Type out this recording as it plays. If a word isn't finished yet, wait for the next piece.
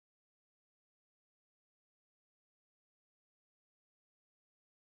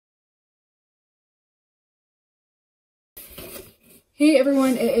Hey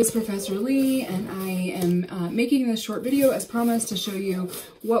everyone, it is Professor Lee, and I am making this short video as promised to show you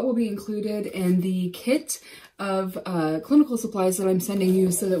what will be included in the kit of clinical supplies that I'm sending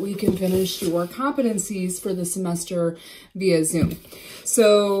you so that we can finish your competencies for the semester via Zoom.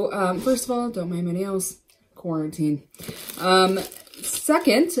 So first of all, don't mind my nails, quarantine.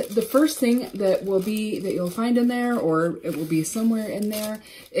 Second, the first thing that you'll find in there, or it will be somewhere in there,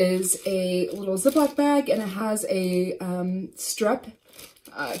 is a little Ziploc bag, and it has a strep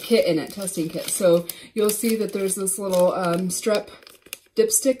kit in it, testing kit. So you'll see that there's this little strep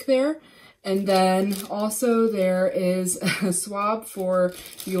dipstick there, and then also there is a swab for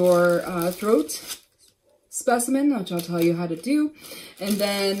your throat specimen, which I'll tell you how to do, and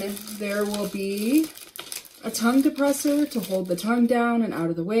then there will be a tongue depressor to hold the tongue down and out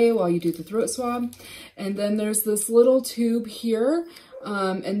of the way while you do the throat swab. And then there's this little tube here,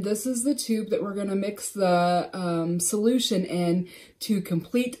 and this is the tube that we're going to mix the solution in to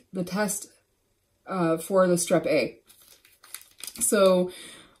complete the test for the strep A. So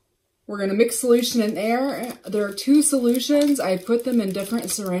we're going to mix solution in there. There are two solutions. I put them in different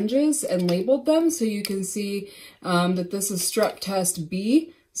syringes and labeled them so you can see that this is strep test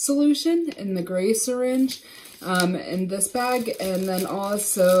B solution in the gray syringe in this bag, and then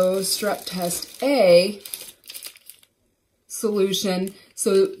also strep test A solution.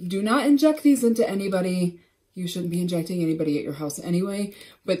 So do not inject these into anybody. You shouldn't be injecting anybody at your house anyway,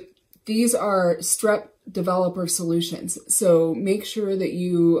 but these are strep developer solutions. So make sure that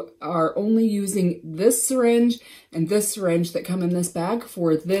you are only using this syringe and this syringe that come in this bag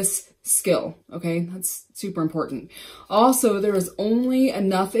for this skill, okay? That's super important. Also, there is only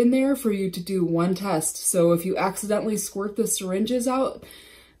enough in there for you to do one test. So if you accidentally squirt the syringes out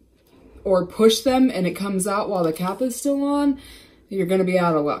or push them and it comes out while the cap is still on, you're going to be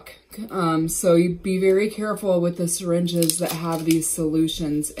out of luck. So you be very careful with the syringes that have these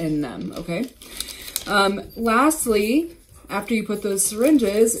solutions in them, okay? Lastly, after you put those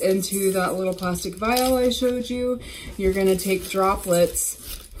syringes into that little plastic vial I showed you, you're going to take droplets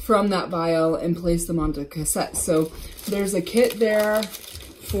from that vial and place them onto cassette. So there's a kit there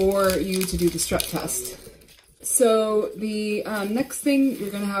for you to do the strep test. So the next thing, you're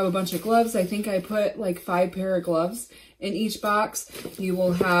going to have a bunch of gloves. I think I put like 5 pair of gloves in each box. You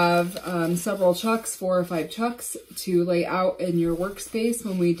will have several chucks, 4 or 5 chucks to lay out in your workspace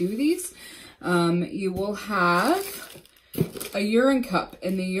when we do these. You will have a urine cup,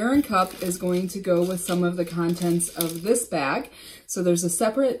 and the urine cup is going to go with some of the contents of this bag. So there's a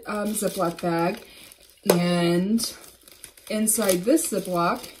separate Ziploc bag, and inside this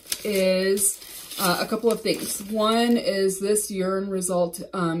Ziploc is a couple of things. One is this urine result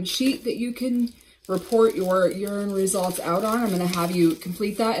sheet that you can report your urine results out on. I'm going to have you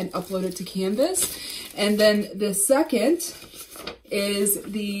complete that and upload it to Canvas. And then the second is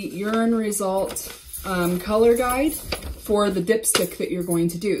the urine result color guide for the dipstick that you're going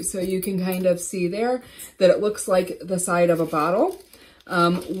to do. So you can kind of see there that it looks like the side of a bottle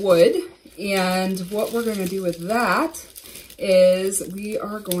would. And what we're going to do with that is we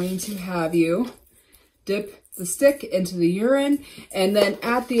are going to have you dip the stick into the urine, and then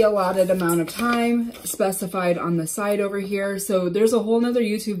at the allotted amount of time specified on the side over here. So there's a whole nother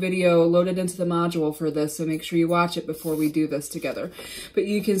YouTube video loaded into the module for this, so make sure you watch it before we do this together. But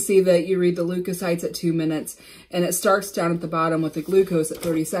you can see that you read the leukocytes at 2 minutes, and it starts down at the bottom with the glucose at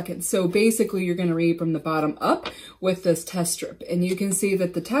 30 seconds. So basically you're going to read from the bottom up with this test strip, and you can see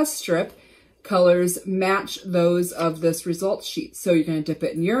that the test strip colors match those of this results sheet. So you're going to dip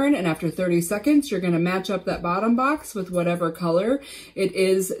it in urine, and after 30 seconds, you're going to match up that bottom box with whatever color it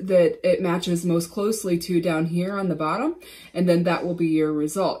is that it matches most closely to down here on the bottom, and then that will be your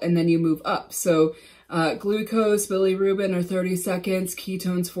result. And then you move up. So glucose, bilirubin are 30 seconds,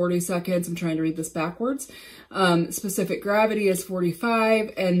 ketones 40 seconds. I'm trying to read this backwards. Specific gravity is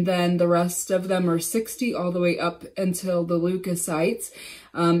 45, and then the rest of them are 60 all the way up until the leukocytes,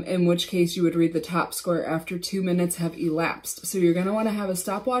 in which case you would read the top score after 2 minutes have elapsed. So you're going to want to have a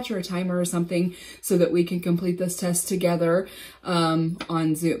stopwatch or a timer or something so that we can complete this test together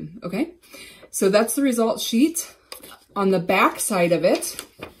on Zoom, okay? So that's the results sheet. On the back side of it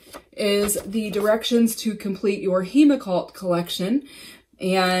is the directions to complete your Hemocult collection,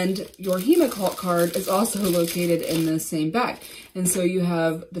 and your Hemocult card is also located in the same bag. And so you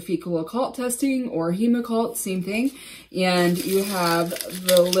have the fecal occult testing or Hemocult, same thing, and you have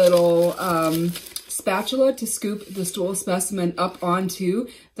the little spatula to scoop the stool specimen up onto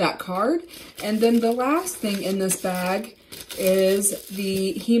that card. And then the last thing in this bag is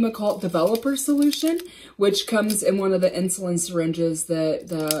the Hemocult Developer Solution, which comes in one of the insulin syringes,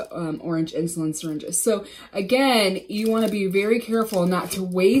 the orange insulin syringes. So again, you want to be very careful not to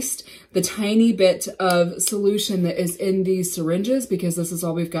waste the tiny bit of solution that is in these syringes, because this is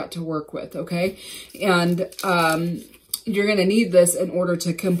all we've got to work with, okay? And you're going to need this in order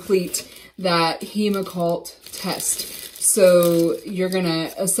to complete that Hemocult test. So you're going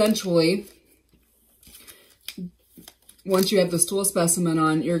to essentially, once you have the stool specimen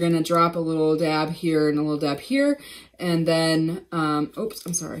on, you're going to drop a little dab here and a little dab here. And then, oops,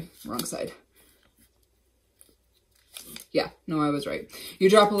 I'm sorry, wrong side. Yeah, no, I was right. You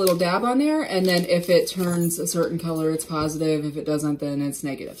drop a little dab on there, and then if it turns a certain color, it's positive. If it doesn't, then it's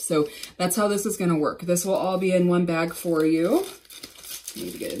negative. So that's how this is going to work. This will all be in one bag for you. I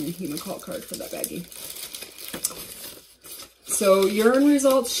need to get a new Hemocult card for that baggie. So urine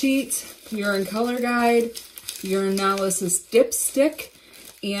results sheet, urine color guide, urinalysis dipstick,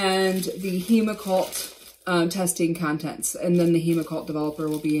 and the Hemocult testing contents. And then the Hemocult Developer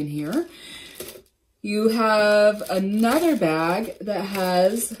will be in here. You have another bag that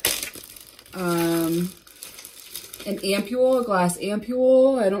has an ampule, a glass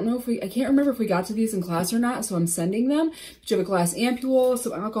ampule. I don't know if I can't remember if we got to these in class or not, so I'm sending them. But you have a glass ampule,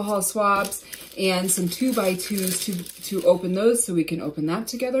 some alcohol swabs, and some 2x2s to open those, so we can open that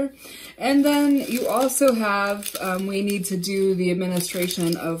together. And then you also have, we need to do the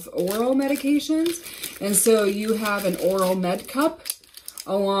administration of oral medications. And so you have an oral med cup,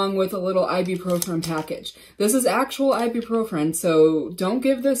 along with a little ibuprofen package. This is actual ibuprofen, so don't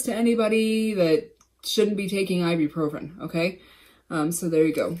give this to anybody that shouldn't be taking ibuprofen, okay? So there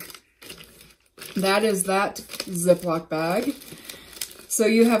you go. That is that Ziploc bag. So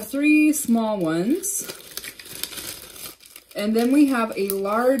you have 3 small ones. And then we have a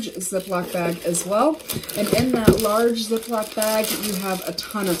large Ziploc bag as well. And in that large Ziploc bag, you have a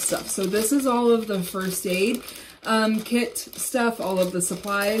ton of stuff. So this is all of the first aid kit stuff, all of the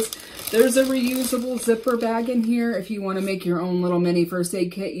supplies. There's a reusable zipper bag in here. If you want to make your own little mini first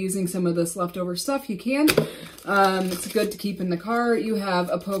aid kit using some of this leftover stuff, you can. It's good to keep in the car. You have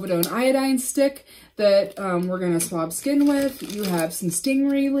a povidone iodine stick that we're going to swab skin with. You have some sting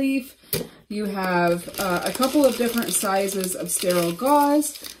relief. You have a couple of different sizes of sterile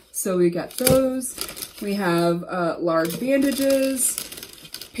gauze. So we got those. We have large bandages,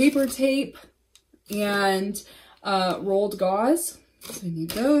 paper tape, and rolled gauze. So we need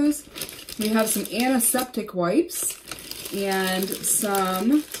those. We have some antiseptic wipes and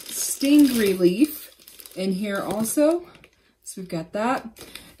some sting relief in here also. So we've got that.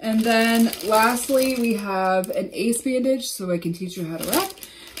 And then lastly, we have an ACE bandage so I can teach you how to wrap.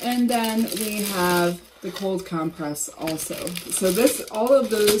 And then we have the cold compress also. So all of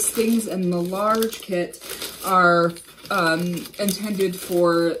those things in the large kit are intended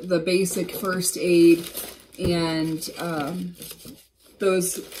for the basic first aid and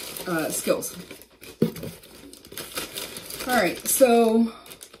those skills. All right, so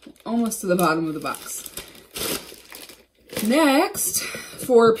almost to the bottom of the box. Next,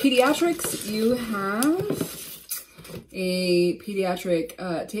 for pediatrics, you have a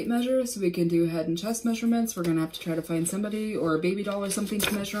pediatric tape measure, so we can do head and chest measurements. We're gonna have to try to find somebody or a baby doll or something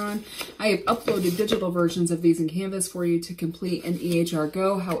to measure on. I have uploaded digital versions of these in Canvas for you to complete in EHR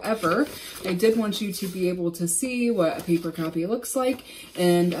Go. However, I did want you to be able to see what a paper copy looks like.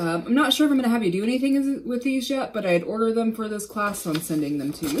 And I'm not sure if I'm gonna have you do anything with these yet, but I had ordered them for this class, so I'm sending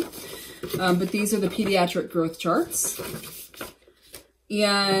them to you. But these are the pediatric growth charts.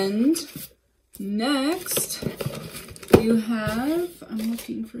 And next, you have, I'm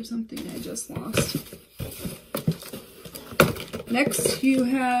looking for something I just lost. Next, you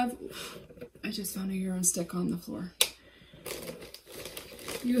have, I just found a urine stick on the floor.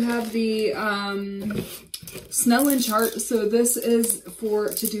 You have the Snellen chart. So this is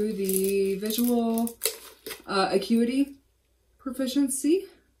to do the visual acuity proficiency.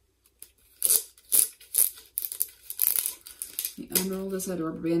 Unroll this, I had to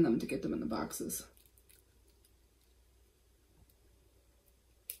rubber band them to get them in the boxes.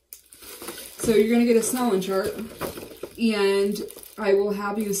 So you're going to get a Snellen chart, and I will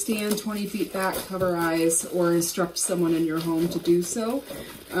have you stand 20 feet back, cover eyes, or instruct someone in your home to do so.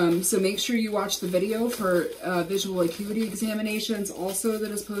 So make sure you watch the video for visual acuity examinations also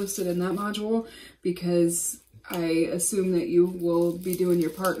that is posted in that module, because I assume that you will be doing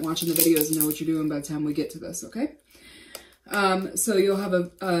your part and watching the videos and know what you're doing by the time we get to this, okay? So you'll have a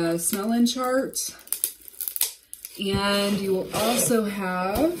Snellen chart, and you will also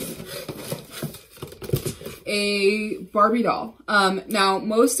have a Barbie doll. Now,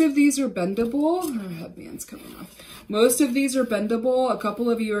 most of these are bendable. Our headband's coming off. Most of these are bendable. A couple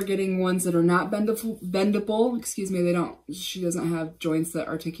of you are getting ones that are not bendable. Excuse me, she doesn't have joints that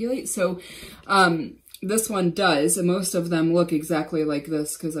articulate. So this one does, and most of them look exactly like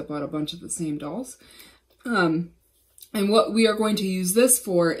this because I bought a bunch of the same dolls. And what we are going to use this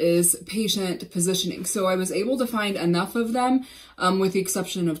for is patient positioning. So I was able to find enough of them with the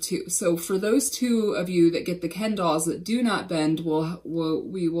exception of 2. So for those 2 of you that get the Ken dolls that do not bend,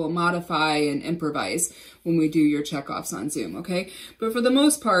 we will modify and improvise when we do your checkoffs on Zoom, okay? But for the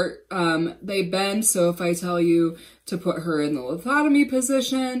most part, they bend. So if I tell you to put her in the lithotomy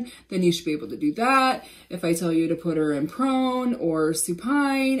position, then you should be able to do that. If I tell you to put her in prone or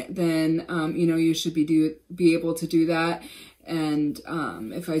supine, then you know, you should be able to do that. And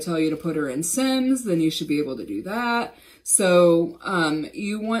if I tell you to put her in Sims, then you should be able to do that. So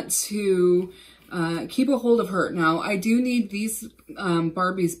you want to keep a hold of her. Now, I do need these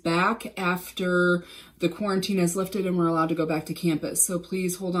Barbies back after the quarantine is lifted and we're allowed to go back to campus. So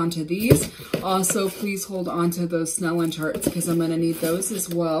please hold on to these. Also, please hold on to those Snellen charts because I'm going to need those as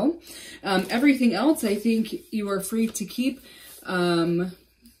well. Everything else, I think you are free to keep.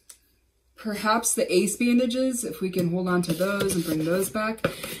 Perhaps the ACE bandages, if we can hold on to those and bring those back.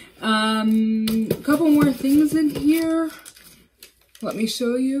 A couple more things in here. Let me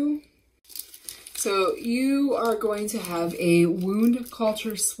show you. So you are going to have a wound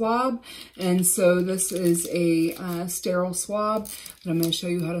culture swab. And so this is a sterile swab. And I'm going to show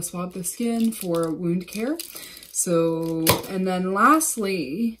you how to swab the skin for wound care. So, and then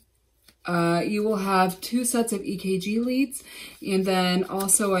lastly, you will have 2 sets of EKG leads, and then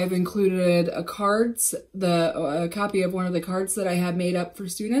also I've included a copy of one of the cards that I have made up for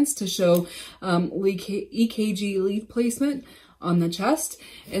students to show EKG lead placement on the chest.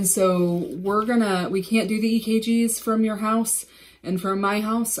 And so we can't do the EKGs from your house and from my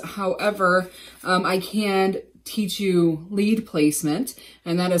house. However, I can teach you lead placement,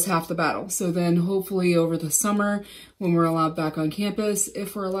 and that is half the battle. So then hopefully over the summer when we're allowed back on campus,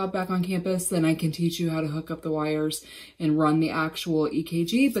 if we're allowed back on campus, then I can teach you how to hook up the wires and run the actual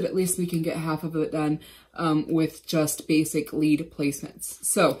EKG, but at least we can get half of it done with just basic lead placements.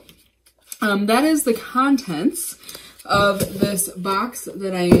 So that is the contents of this box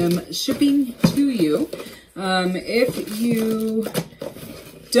that I am shipping to you. If you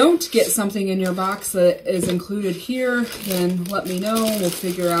don't get something in your box that is included here, then let me know. We'll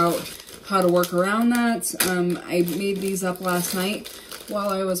figure out how to work around that. I made these up last night while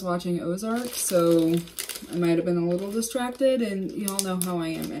I was watching Ozark, so I might have been a little distracted, and you all know how I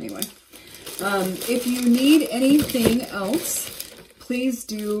am anyway. If you need anything else, please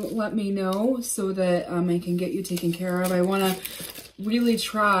do let me know so that I can get you taken care of. I want to really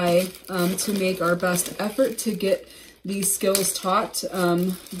try to make our best effort to get these skills taught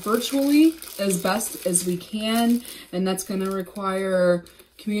virtually as best as we can, and that's going to require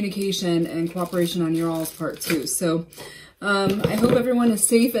communication and cooperation on your all's part too. So I hope everyone is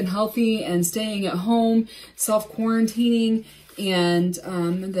safe and healthy and staying at home, self-quarantining, and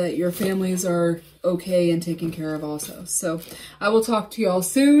that your families are okay and taken care of also. So I will talk to you all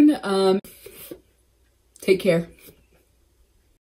soon. Take care.